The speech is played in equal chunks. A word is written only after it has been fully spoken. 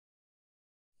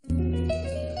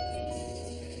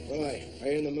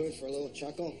Are you in the mood for a little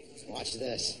chuckle? Watch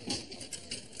this.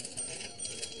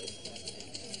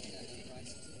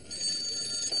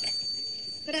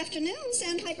 Good afternoon,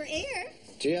 Sandpiper Air.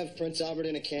 Do you have Prince Albert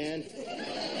in a can?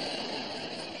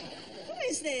 Who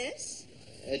is this?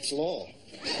 It's Lowell.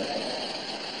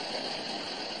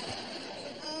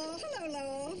 Oh, hello,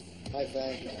 Lowell. Hi,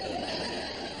 Faye.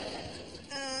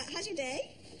 How's your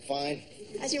day? Fine.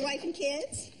 How's your wife and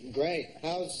kids? Great.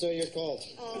 How's your cold?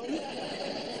 Oh,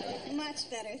 much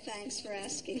better, thanks for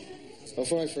asking.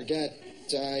 Before I forget,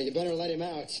 you better let him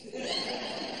out.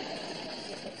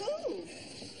 Who?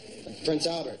 Prince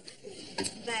Albert.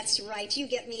 That's right, you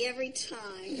get me every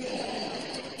time.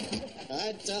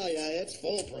 I tell ya, it's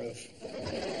foolproof.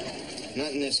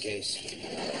 Not in this case.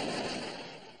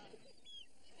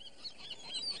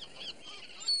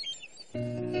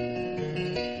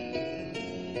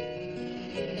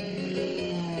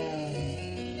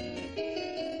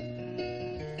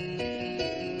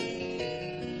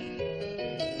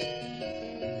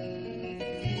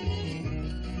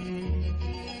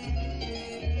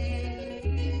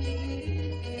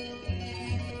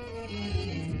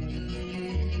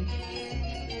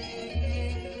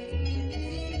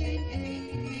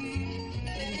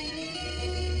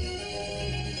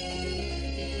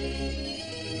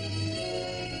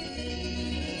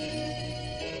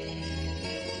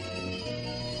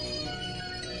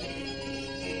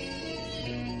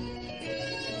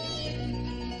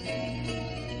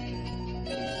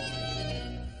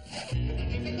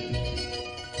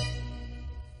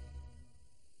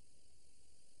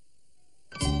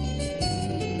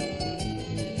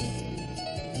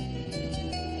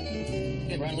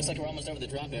 Looks like we're almost over the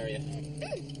drop area.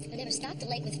 I've never stopped a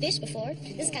lake with fish before.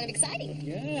 This is kind of exciting.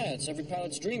 Yeah, it's every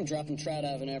pilot's dream, dropping trout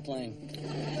out of an airplane.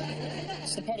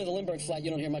 It's the part of the Lindbergh flight you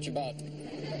don't hear much about.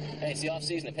 Hey, it's the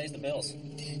off-season. It pays the bills.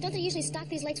 Don't they usually stock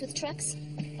these lakes with trucks?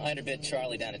 I underbid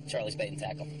Charlie down at Charlie's Bait and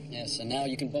Tackle. Yes, and now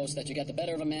you can boast that you got the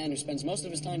better of a man who spends most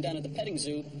of his time down at the petting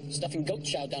zoo stuffing goat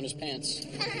chow down his pants.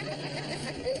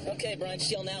 Okay, Brian,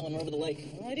 just yell now when we're over the lake.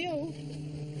 Radio.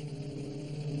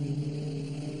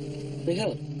 Hey,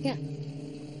 Helen. Yeah.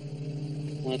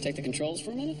 Want to take the controls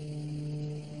for a minute?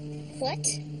 What?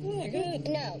 Yeah, go ahead.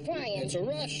 No, Brian. It's a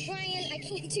rush. Brian, I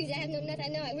can't do that. I have no nothing. I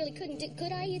know I really couldn't do.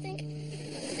 Could I, you think?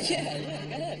 Yeah,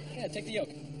 go ahead. Yeah, take the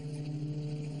yoke.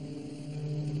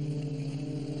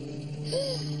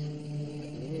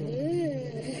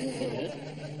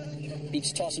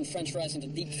 Beats tossing French fries into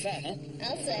deep fat, huh?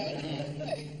 I'll say.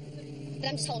 But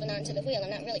I'm just holding on to the wheel. I'm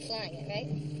not really flying it, right?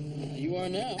 You are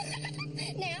now.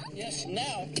 Now? Yes,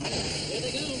 now. There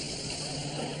they go.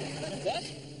 What?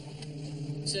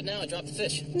 Said now, I dropped the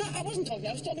fish. No, I wasn't talking.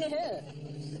 I was talking to her.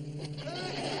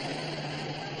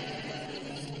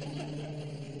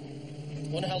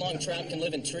 Wonder how long trout can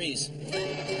live in trees.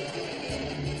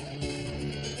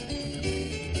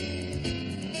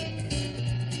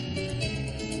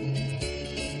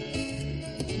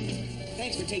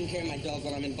 Thanks for taking care of my dog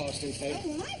while I'm in Boston, Faye.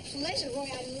 Oh, my pleasure, Roy.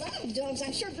 I love dogs.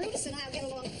 I'm sure Brutus and I will get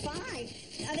along fine.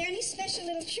 Are there any special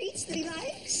little treats that he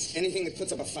likes? Anything that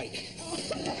puts up a fight. Oh,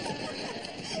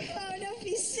 don't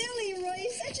be silly, Roy.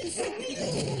 You're such a sweet.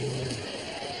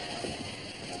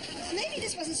 Maybe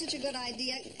this wasn't such a good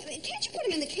idea. Can't you put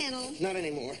him in the kennel? Not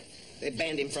anymore. They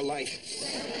banned him for life.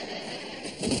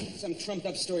 Some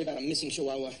trumped-up story about a missing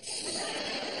chihuahua.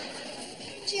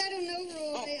 Gee, I don't know,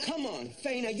 Roy. Oh, come on.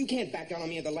 Faye, now you can't back out on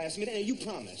me at the last minute, and you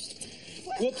promised.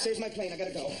 What? Whoops, there's my plane. I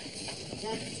gotta go.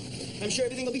 Huh? I'm sure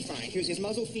everything will be fine. Here's his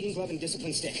muzzle, feeding glove, and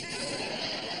discipline stick.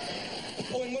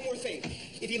 Oh, and one more thing.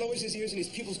 If he lowers his ears and his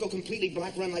pupils go completely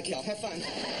black, run like hell. Have fun.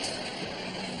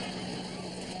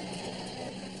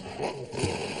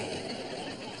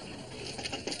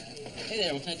 Hey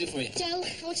there, what can I do for you? Joe,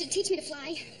 I want you to teach me to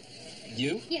fly.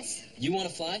 You? Yes. You want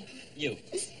to fly? You.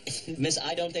 Miss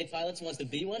I Don't Date Pilots wants to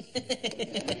be one?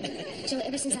 Joe,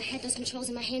 ever since I had those controls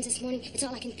in my hands this morning, it's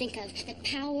all I can think of. That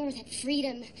power, that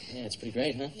freedom. Yeah, it's pretty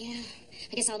great, huh? Yeah.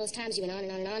 I guess all those times you went on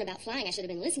and on and on about flying, I should have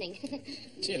been listening.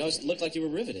 Gee, it always looked like you were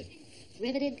riveted.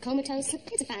 Riveted, comatose,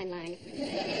 it's a fine line.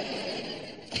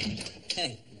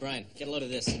 Hey, Brian, get a load of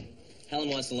this. Helen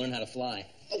wants to learn how to fly.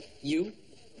 You?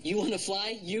 You want to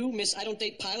fly? You, Miss I Don't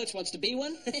Date Pilots, wants to be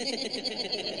one? I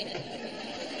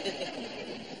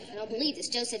don't believe this.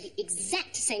 Joe said the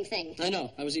exact same thing. I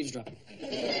know. I was eavesdropping.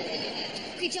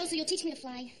 Okay, Joe, so you'll teach me to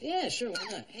fly? Yeah, sure. Why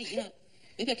not? Hey,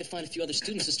 maybe I could find a few other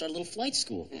students to start a little flight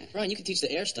school. Brian, you could teach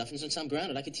the air stuff, and since I'm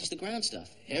grounded, I could teach the ground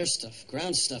stuff. Air stuff,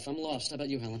 ground stuff. I'm lost. How about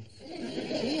you, Helen?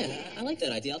 Yeah, I like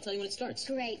that idea. I'll tell you when it starts.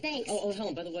 Great, thanks. Oh,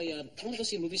 Helen, by the way, want to go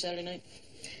see a movie Saturday night?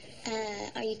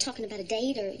 Are you talking about a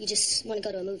date, or you just want to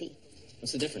go to a movie?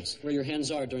 What's the difference? Where your hands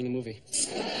are during the movie.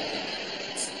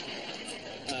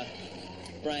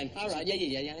 Brian. All right,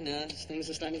 yeah, I know. Things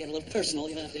are starting to get a little personal.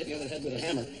 You're going to have to hit me over the head with a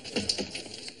hammer.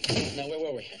 Now, where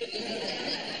were we?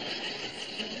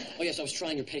 Oh, yes, I was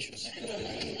trying your patience.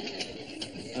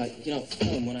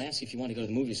 When I asked you if you wanted to go to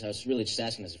the movies, I was really just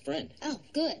asking as a friend. Oh,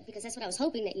 good, because that's what I was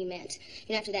hoping that you meant.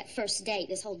 You know, after that first date,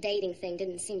 this whole dating thing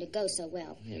didn't seem to go so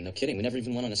well. Yeah, no kidding. We never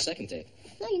even went on a second date.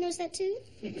 Well, you noticed that, too?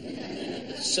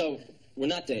 So, we're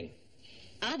not dating?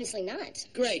 Obviously not.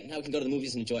 Great. Now we can go to the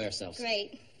movies and enjoy ourselves.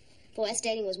 Great. Boy, us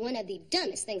dating was one of the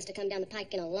dumbest things to come down the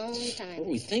pike in a long time. What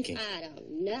were we thinking? I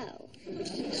don't know.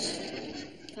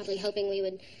 Probably hoping we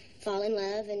would fall in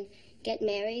love and get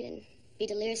married and be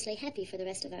deliriously happy for the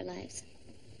rest of our lives.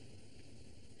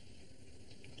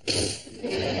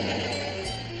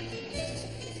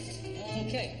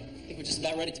 Okay. I think we're just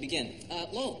about ready to begin.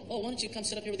 Lowell, why don't you come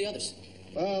sit up here with the others?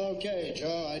 Well, okay,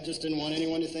 Joe. I just didn't want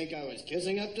anyone to think I was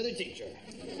kissing up to the teacher.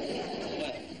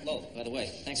 Lowell, by the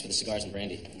way, thanks for the cigars and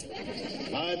brandy.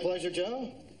 My pleasure, Joe.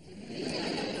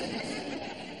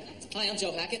 Hi, I'm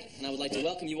Joe Hackett, and I would like to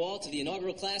welcome you all to the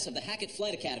inaugural class of the Hackett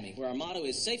Flight Academy, where our motto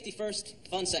is safety first,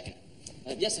 fun second.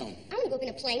 Yes, Helen? I want to go up in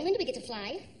a plane. When do we get to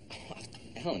fly?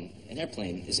 Helen, an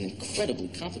airplane is an incredibly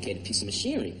complicated piece of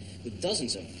machinery with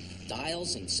dozens of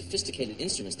dials and sophisticated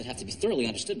instruments that have to be thoroughly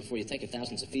understood before you take it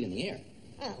thousands of feet in the air.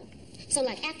 Oh, so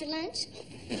like after lunch?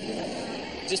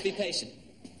 Just be patient.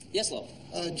 Yes, Lowell?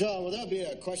 Joe, will there be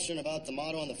a question about the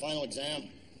motto on the final exam?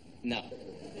 No.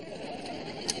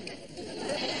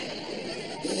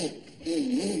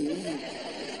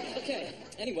 Okay,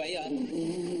 anyway,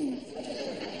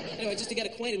 just to get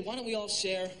acquainted, why don't we all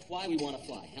share why we want to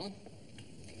fly? Helen?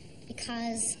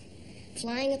 Because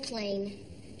flying a plane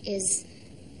is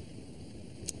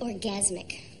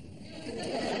orgasmic.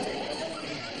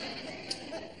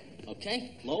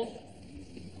 Okay, Lowell?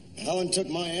 Helen took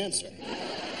my answer.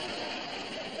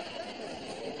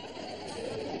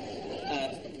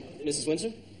 Mrs.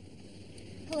 Windsor?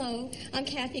 Hello, I'm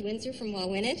Kathy Windsor from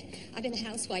Wauwinet. I've been a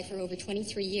housewife for over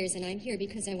 23 years, and I'm here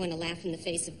because I want to laugh in the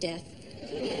face of death.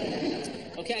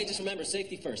 Okay, just remember,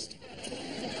 safety first.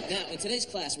 Now, in today's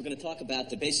class, we're going to talk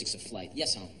about the basics of flight.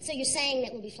 Yes, Helen? So you're saying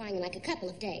that we'll be flying in like a couple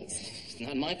of days? It's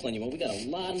not my plane, you won't. We got a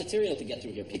lot of material to get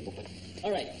through here, people.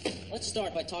 All right, let's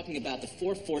start by talking about the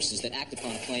four forces that act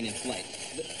upon a plane in flight.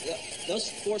 Those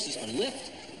forces are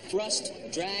lift, thrust,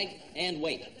 drag, and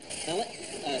weight. Now,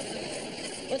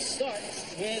 let's start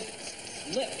with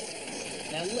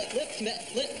lift. Now, lift.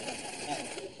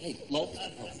 Hey, Lowell.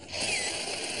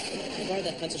 Can I borrow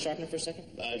that pencil sharpener for a second?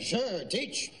 Sure,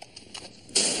 teach.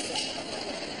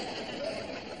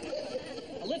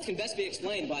 A lift can best be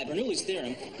explained by Bernoulli's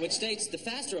theorem, which states the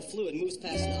faster a fluid moves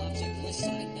past an object, the less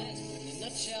side it has. In a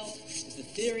nutshell, is the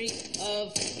theory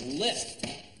of lift.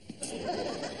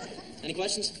 Any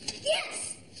questions? Yes!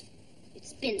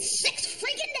 It's been 6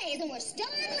 freaking days and we're still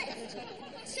on lift.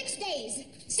 6 days.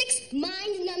 6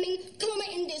 mind-numbing,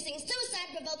 coma-inducing,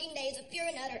 suicide-provoking days of pure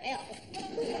and utter hell.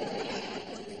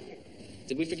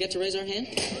 Did we forget to raise our hand?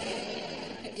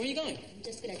 Hey, where are you going? I'm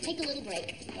just going to take a little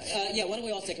break. Yeah, why don't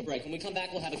we all take a break? When we come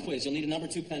back, we'll have a quiz. You'll need a number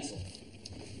 2 pencil.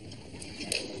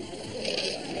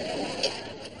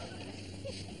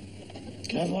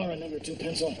 Can I borrow a number 2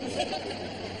 pencil?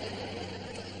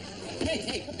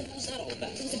 Hey, what the hell's that all about?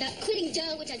 It was about quitting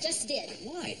Joe, which I just did.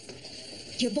 Why?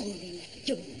 You're boring.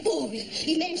 You're boring.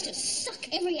 You managed to suck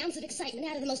every ounce of excitement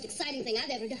out of the most exciting thing I've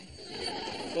ever done.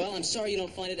 Well, I'm sorry you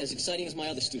don't find it as exciting as my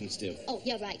other students do. Oh,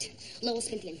 you're right. Lowell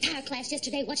spent the entire class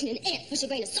yesterday watching an ant push a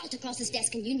grain of salt across his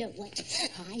desk, and you know what?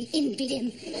 I envied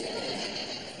him.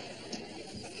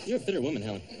 You're a bitter woman,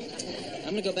 Helen.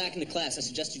 I'm going to go back into class. I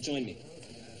suggest you join me.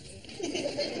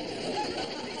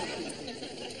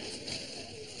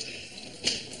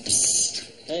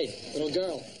 Hey, little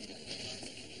girl.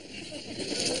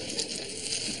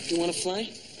 You want to fly?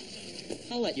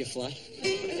 I'll let you fly.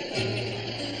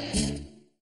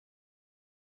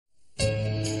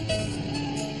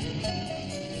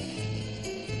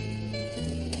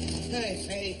 Hey,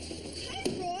 Faye. Hi,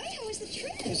 Roy. How was the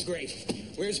trip? It's great.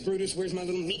 Where's Brutus? Where's my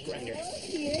little meat grinder? Here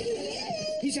he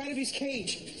is. He's out of his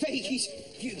cage. Faye, he's...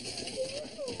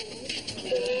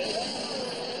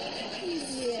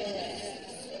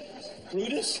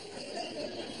 Brutus?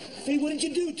 Faye, what did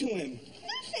you do to him?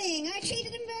 Nothing. I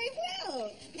treated him very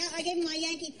well. Now, I gave him my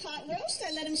Yankee pot roast.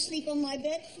 I let him sleep on my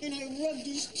bed, and I rubbed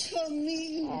his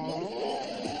tummy.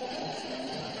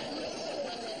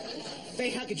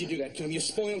 Faye, how could you do that to him? You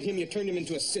spoiled him. You turned him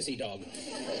into a sissy dog.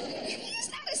 He's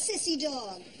not a sissy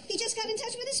dog. He just got in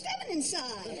touch with his feminine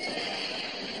side.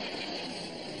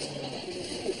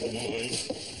 Come on.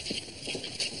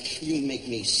 You make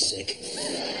me sick.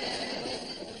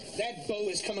 That bow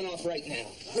is coming off right now.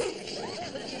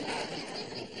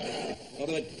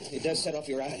 Although it does set off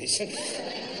your eyes. Hey,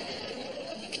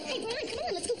 Brian, come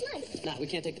on, let's go fly. Nah, we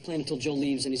can't take the plane until Joe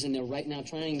leaves, and he's in there right now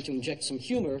trying to inject some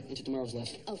humor into tomorrow's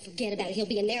lesson. Oh, forget about it. He'll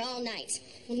be in there all night.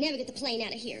 We'll never get the plane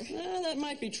out of here. Well, that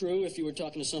might be true if you were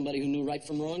talking to somebody who knew right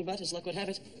from wrong, but as luck would have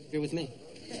it, you're with me.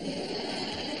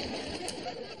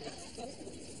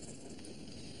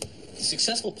 The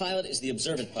successful pilot is the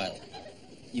observant pilot.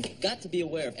 You've got to be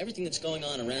aware of everything that's going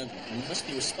on around you, and you must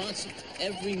be responsive to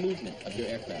every movement of your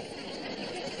aircraft.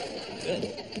 Good.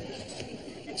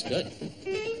 It's good.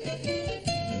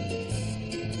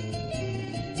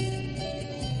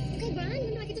 Okay, Brian,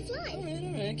 when do I get to fly? All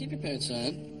right. Keep your pants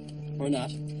on. Or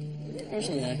not.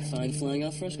 Personally, I find flying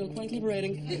al fresco quite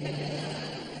liberating.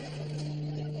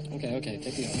 Okay,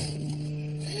 take me off.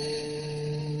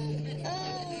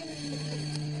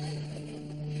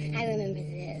 I remember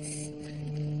this.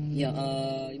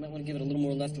 Yeah, you might want to give it a little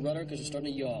more left rudder because you're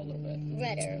starting to yaw a little bit.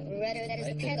 Rudder, that is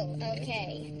Right the pedal. there.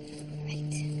 Okay.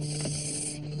 Right.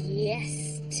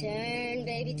 Yes, turn,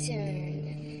 baby,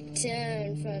 turn.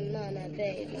 Turn from mama,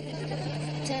 baby.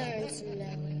 Turn slow and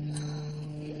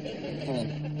long. Hold on.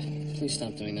 Please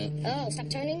stop doing that. Oh, stop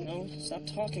turning? No, stop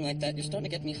talking like that. You're starting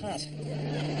to get me hot.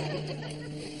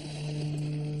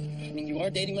 I mean, you are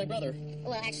dating my brother.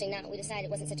 Well, actually, no. We decided it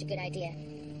wasn't such a good idea.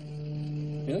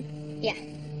 Really? Yeah.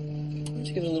 Why don't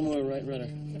you give it a little more right rudder?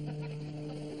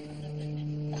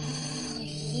 Oh,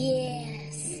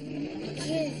 yes.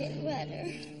 Give it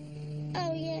rudder.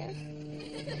 Oh, yeah.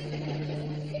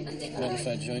 What if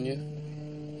I join you?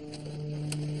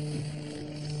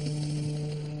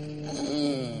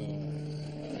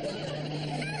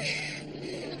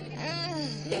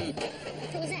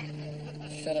 What was that?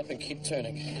 Shut up and keep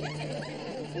turning.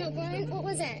 No, Brian, what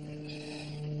was that?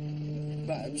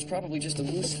 It was probably just a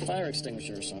loose fire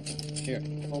extinguisher or something. Here,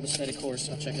 hold a steady course.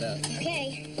 I'll check it out.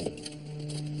 Okay.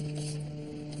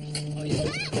 Oh, yeah. Oh,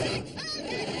 God, I'm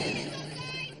so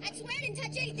sorry. I swear I didn't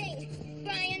touch anything.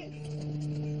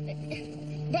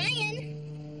 Brian.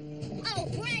 Oh,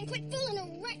 Brian, quit fooling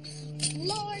around.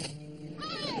 Lord.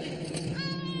 Oh.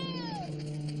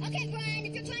 Okay, Brian,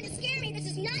 if you're trying to scare me, this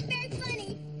is not very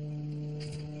funny.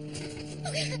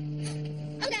 Oh, God.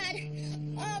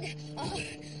 Oh, God.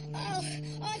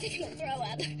 I think I'm going to throw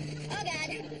up. Oh, God.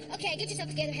 Okay, get yourself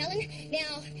together, Helen.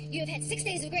 Now, you have had 6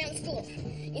 days of ground school.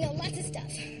 You know, lots of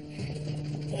stuff.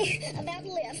 About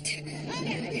lift. Oh,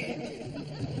 God.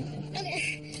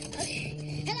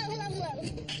 Okay. Hello.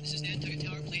 This is Nantucket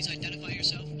Tower. Please identify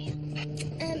yourself. Over.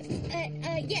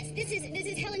 Yes, this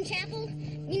is Helen Chapel.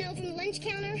 You know, from the lunch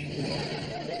counter.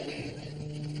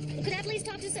 Could I please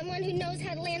talk to someone who knows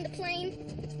how to land the plane?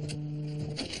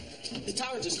 The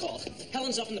tower just called.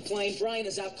 Helen's up in the plane. Brian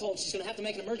is out cold. She's going to have to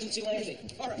make an emergency landing.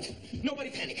 All right. Nobody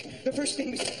panic. The first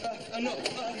thing is... no.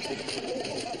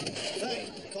 Hey,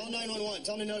 call 911.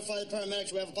 Tell them to notify the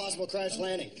paramedics we have a possible crash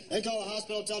landing. Then call the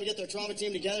hospital, tell them to get their trauma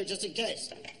team together just in case.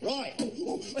 Right.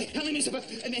 Wait, Helen is about...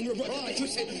 And then... Right.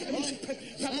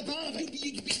 Snap out of it.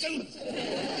 You be still.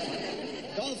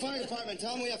 Call the fire department.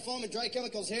 Tell them we have foam and dry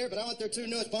chemicals here, but I want their 2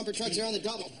 newest bumper trucks here on the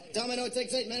double. Tell them I know it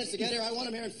takes 8 minutes to get here. I want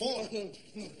them here in 4. I'm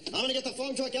going to get the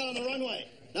foam truck out on the runway.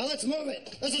 Now let's move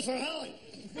it. This is for Helen.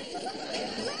 The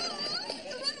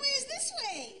runway is this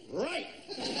way. Right.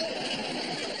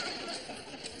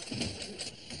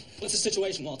 What's the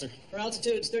situation, Walter? Our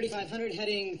altitude's 3,500,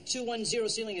 heading 210,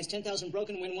 ceiling is 10,000,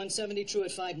 broken, wind 170, true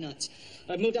at 5 knots.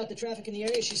 I've moved out the traffic in the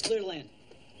area, she's clear to land.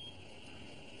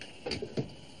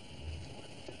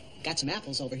 Got some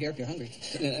apples over here if you're hungry.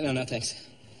 No, thanks.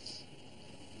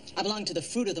 I belong to the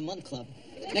Fruit of the Month Club.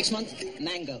 Next month,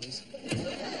 mangoes.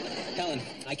 Helen,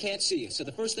 I can't see you, so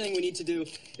the first thing we need to do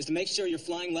is to make sure you're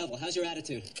flying level. How's your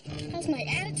attitude? How's my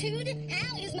attitude?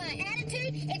 How is my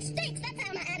attitude? It stinks. That's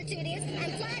how my attitude is.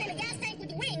 I'm flying in a gas tank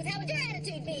with wings. How would your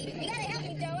attitude be? You gotta help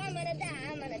me, Joe. I'm gonna die.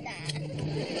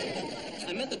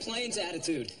 I meant the plane's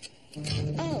attitude.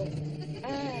 Oh.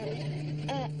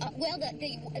 Well, the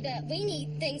weenie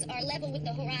things are level with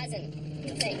the horizon.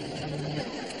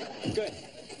 Good.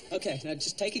 Okay, now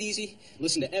just take it easy,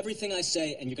 listen to everything I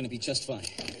say, and you're going to be just fine.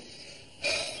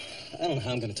 I don't know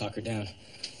how I'm going to talk her down.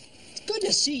 It's good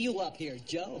to see you up here,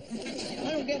 Joe.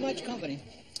 I don't get much company.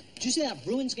 Did you see that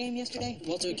Bruins game yesterday?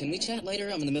 Walter, can we chat later?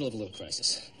 I'm in the middle of a little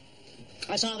crisis.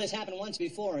 I saw this happen once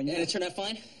before, and And it turned out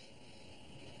fine?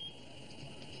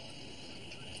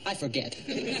 I forget.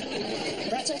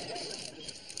 Pretzel?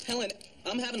 Helen,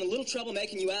 I'm having a little trouble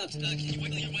making you out. Can you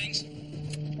wiggle your wings?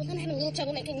 Well, I'm having a little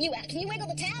trouble making you out. Can you wiggle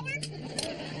the tower?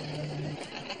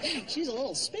 She's a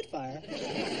little spitfire.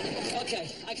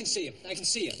 Okay, I can see you.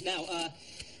 Now,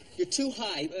 You're too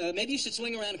high. Maybe you should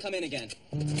swing around and come in again.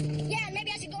 Yeah, and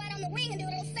maybe I should go out on the wing and do a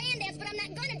little fan dance, but I'm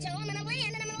not gonna, Joe. I'm gonna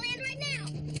land, and I'm gonna land right now.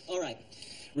 All right.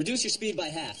 Reduce your speed by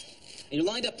half. And you're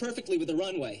lined up perfectly with the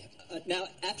runway. Now,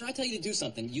 after I tell you to do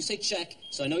something, you say check,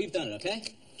 so I know you've done it, okay?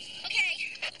 Okay.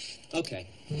 Okay.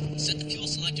 Set the fuel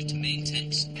selector to main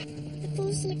tanks. The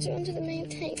fuel selector onto the main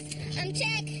tanks.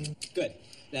 Check. Good.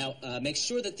 Now, make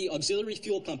sure that the auxiliary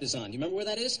fuel pump is on. You remember where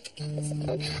that is?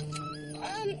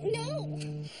 No.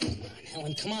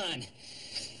 Helen, come on.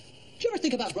 Did you ever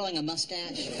think about growing a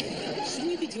mustache?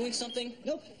 Shouldn't you be doing something?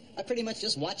 Nope. I pretty much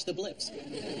just watch the blips.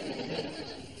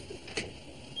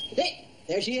 Hey,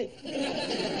 there she is.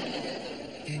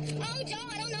 Oh, Joe,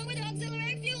 I don't know where the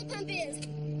auxiliary fuel pump is.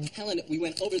 Helen, we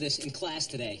went over this in class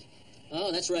today.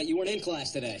 Oh, that's right. You weren't in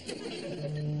class today.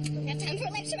 Don't have time for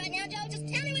a lecture right now, Joe. Just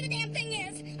tell me where the damn thing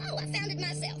is. Oh, I found it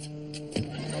myself.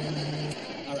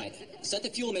 All right. Set the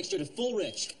fuel mixture to full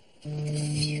rich.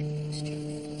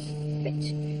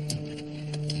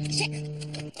 Check.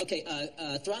 Okay,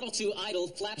 throttle to idle,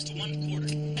 flaps to 1/4.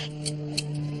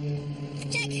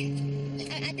 Check.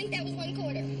 I think that was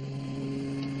 1/4.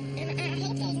 And I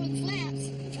hope those were the flaps.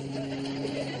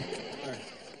 All right.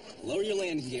 Lower your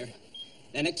landing gear.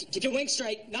 And keep your wings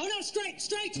straight. No, straight.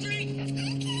 Okay,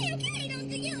 don't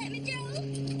yell at me,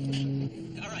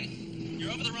 Joe. All right.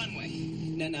 You're over the runway.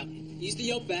 Now, ease the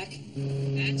yoke back.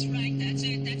 That's right. That's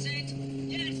it.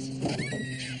 Yes.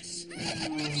 Yes. The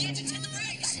engines hit the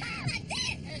brakes. I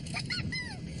did.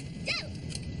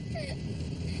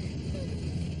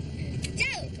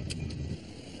 Joe.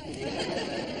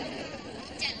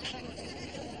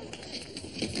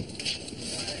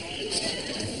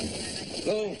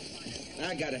 Oh,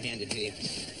 I gotta hand it to you.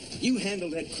 You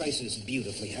handled that crisis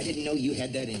beautifully. I didn't know you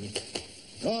had that in you.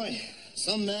 Roy,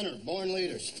 some men are born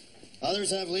leaders.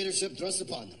 Others have leadership thrust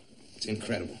upon them. It's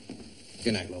incredible.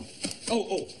 Good night, Lo.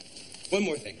 Oh, one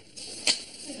more thing.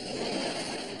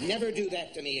 Never do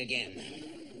that to me again.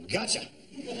 Gotcha.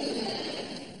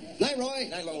 Night, Roy.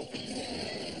 Night, Lo.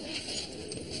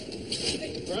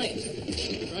 Brian,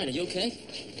 are you okay?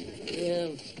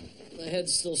 Yeah, my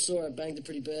head's still sore. I banged it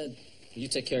pretty bad. You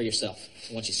take care of yourself.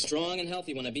 I want you strong and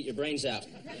healthy when I beat your brains out.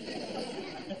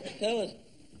 Helen,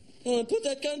 put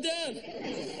that gun down.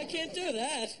 I can't do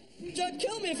that. John'd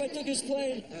kill me if I took his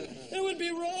plane. It would be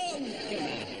wrong.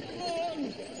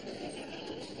 Wrong.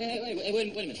 Hey,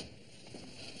 wait a minute.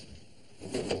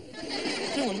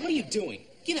 Helen, what are you doing?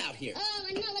 Get out here. Oh,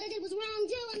 I know what I did was wrong,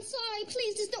 Joe. I'm sorry.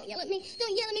 Please, just don't yell at me.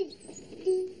 Don't yell at me.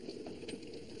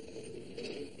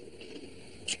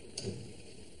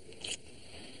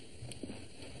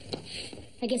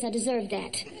 I guess I deserved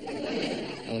that.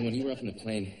 Helen, when you were up in the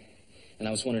plane, and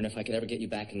I was wondering if I could ever get you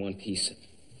back in one piece,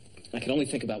 I could only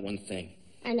think about one thing.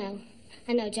 I know,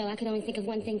 Joe. I could only think of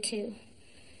one thing, too.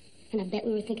 And I bet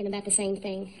we were thinking about the same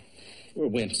thing. We're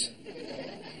wimps.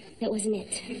 That wasn't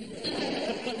it.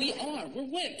 But we are. We're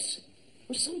wimps.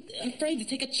 We're so afraid to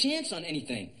take a chance on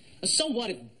anything. So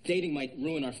what if dating might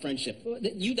ruin our friendship?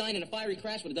 You dying in a fiery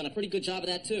crash would have done a pretty good job of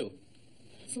that, too.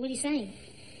 So what are you saying?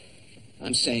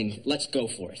 I'm saying, let's go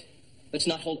for it. Let's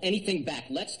not hold anything back.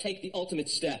 Let's take the ultimate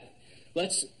step.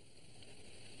 Let's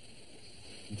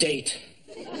date.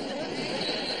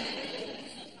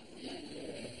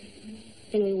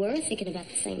 Then we were thinking about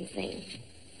the same thing.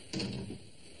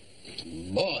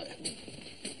 Boy,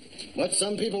 what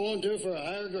some people won't do for a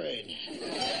higher grade.